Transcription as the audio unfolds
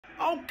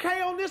Okay,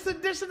 on this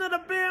edition of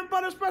the Beer and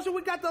Butter Special,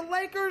 we got the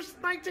Lakers,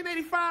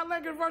 1985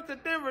 Lakers versus the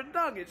Denver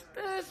Nuggets.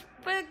 This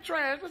big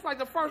trash. It's like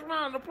the first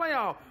round of the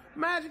playoff.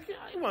 Magic,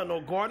 he wasn't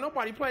no guard.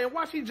 Nobody playing.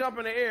 Watch he jump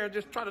in the air and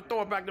just try to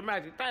throw it back to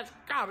Magic. That's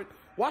garbage.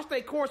 Watch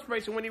they court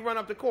spacing when he run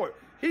up the court.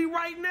 He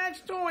right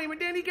next to him,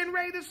 and then he getting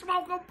ready to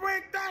smoke a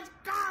brick. That's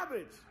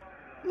garbage.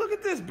 Look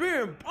at this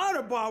Beer and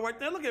Butter ball right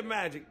there. Look at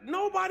Magic.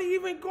 Nobody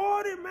even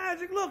guarded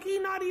Magic. Look, he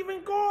not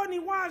even guarding. He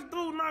watch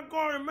dude not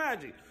guarding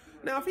Magic.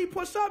 Now, if he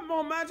push up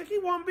on Magic, he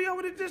won't be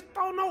able to just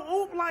throw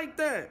no oop like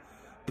that.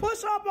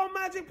 Push up on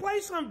Magic,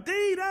 play some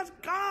D. That's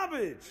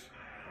garbage.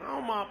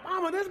 Oh, my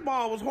mama, this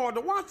ball was hard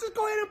to watch. Just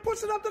go ahead and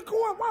push it up the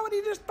court. Why would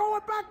he just throw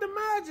it back to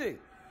Magic?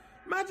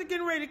 Magic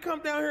getting ready to come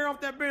down here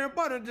off that Beer and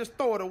Butter and just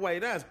throw it away.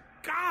 That's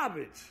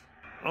garbage.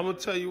 I'm going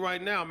to tell you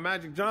right now,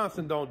 Magic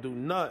Johnson don't do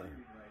nothing.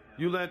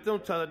 You let them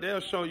tell it, they'll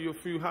show you a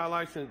few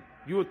highlights, and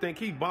you would think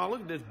he ball.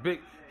 Look at this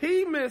big.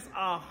 He missed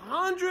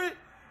 100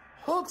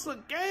 hooks a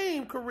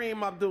game.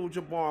 Kareem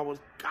Abdul-Jabbar was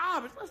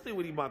garbage. Let's see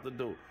what he about to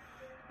do.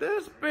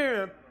 This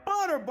Beer and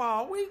Butter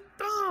ball, we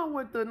done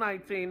with the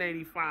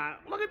 1985.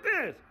 Look at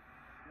this.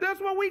 That's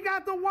what we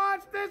got to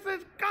watch. This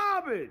is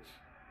garbage.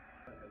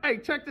 Hey,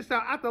 check this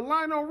out. After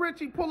Lionel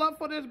Richie pull up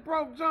for this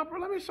broke jumper,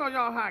 let me show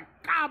y'all how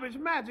garbage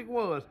Magic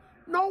was.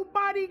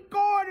 Nobody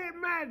guarded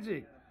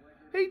Magic.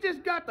 He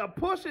just got to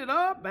push it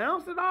up,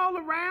 bounce it all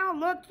around,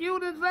 look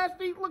cute and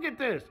zesty. Look at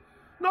this.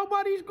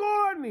 Nobody's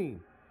guarding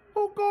him.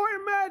 Who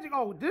guarding Magic?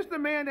 Oh, this the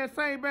man that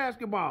saved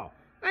basketball.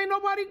 Ain't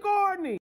nobody guarding him.